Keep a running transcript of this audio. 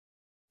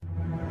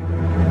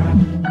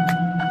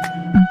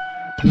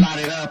light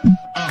it up,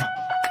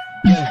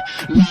 yeah,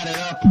 light it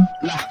up,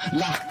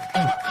 light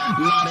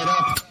it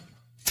up.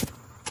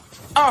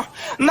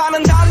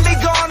 나는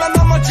달리거나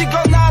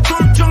넘어지거나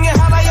둘 중에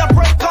하나야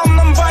break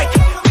없는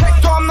bike.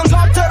 택도 없는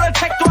것들을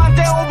택도 안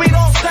떼고 위로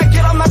stack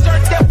it up. 나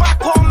절대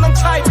바꾸 없는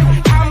type.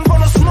 I'm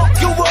gonna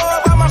smoke you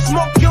up, I'ma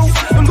smoke you.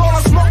 I'm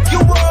gonna smoke you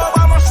up,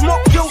 I'ma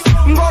smoke you.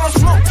 I'm gonna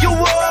smoke you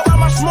up,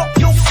 I'ma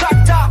smoke you.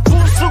 싹 다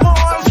부수고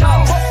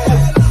원상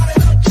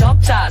복구.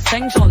 접자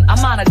생존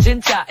아마나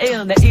진짜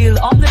일 내 일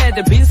없는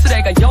애들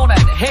빈수레가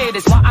요란해. Hey,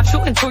 that's why I'm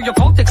shooting through your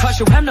coat cause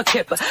you have no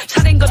kipper.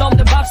 차린 것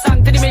없는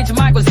밥상 들이밀지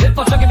말고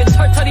zipper. 저기면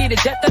털털이를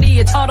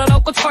잿더리에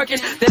털어놓고 twerk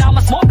it. Then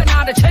I'ma smoke it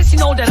out of chest, you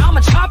know that I'ma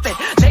chop it.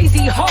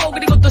 Lazy hoe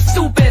그리고 또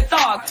stupid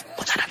thug.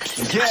 모자라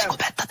들리지 마시고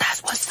뱉어,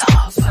 that's what's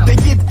up. 내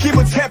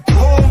입김은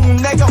태풍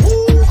내가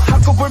후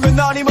하고 불면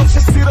어림없이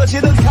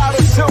쓰러지는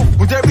가로수.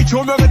 무대 위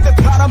조명은 때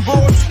파란불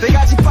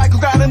내가 집 밟고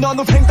가는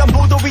어느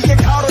횡단보도 위에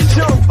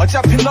가로등.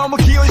 어차피 너무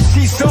귀여운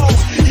시선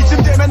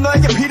이쯤 되면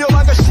너에게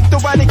필요한 건 식도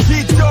아닌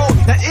기도.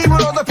 난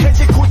입으로도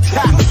펼치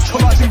구타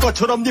쳐맞은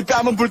것처럼 네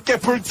뺨은 붉게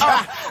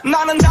불타.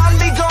 나는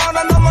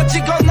달리거나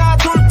넘어지거나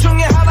둘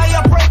중에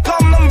하나야 break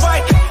없는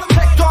bike.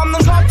 택도 없는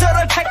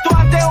것들을 택도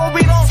안 떼고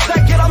위로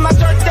stack it up. 나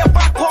절대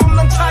바꾸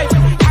없는 type.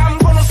 I'm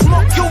gonna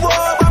smoke you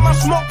up, I'ma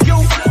smoke you.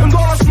 I'm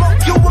gonna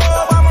smoke you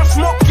up, I'ma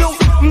smoke you.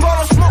 I'm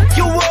gonna smoke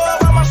you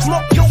up, I'ma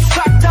smoke you.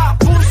 싹 다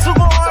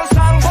부수고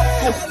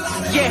원상복구.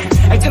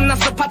 Yeah,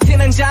 끝났어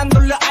파티는 잔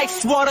돌려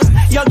ice water.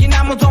 여긴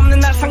아무도 없는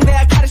날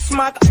상대할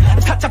카리스마가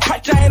타짜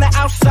팔자에 나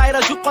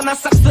outsider. 죽거나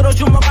싹 쓸어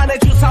주먹 안에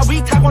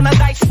주사위 타고 나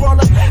dice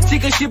roller.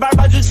 지그시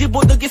밟아주지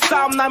보드기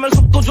싸움 나면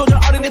속도 조절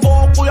어린이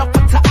보호구역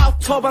같아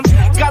아우터반.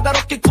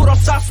 까다롭게 꿇어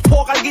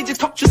사스포 갈기지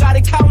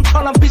턱주가리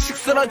카운터는 비식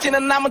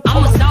쓰러지는 남은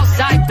I'm a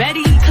Southside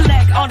Betty,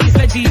 collect all these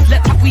veggies.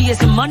 Let talk we is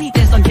some money,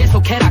 then 넌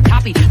계속해라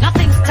copy.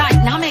 Nothing's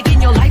tight, now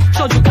making your life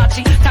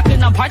저주같이.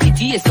 따끈한 파티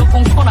뒤에서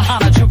공포나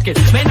하나 줄게.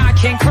 Man, I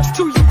can't curse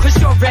to you cause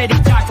you're ready,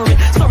 die for it.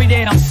 Sorry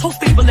that I'm so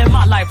stable in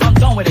my life, I'm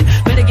done with it.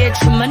 Better get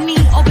your money,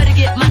 or better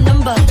get my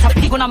number. 다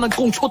피고 나면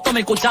공초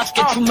떠밀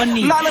꽂아줄게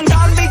주머니. 나는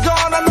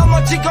달리거나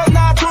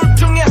넘어지거나 둘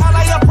중에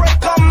하나야 break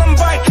없는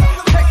bike.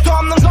 택도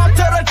없는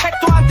것들을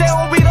택도 안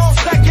떼고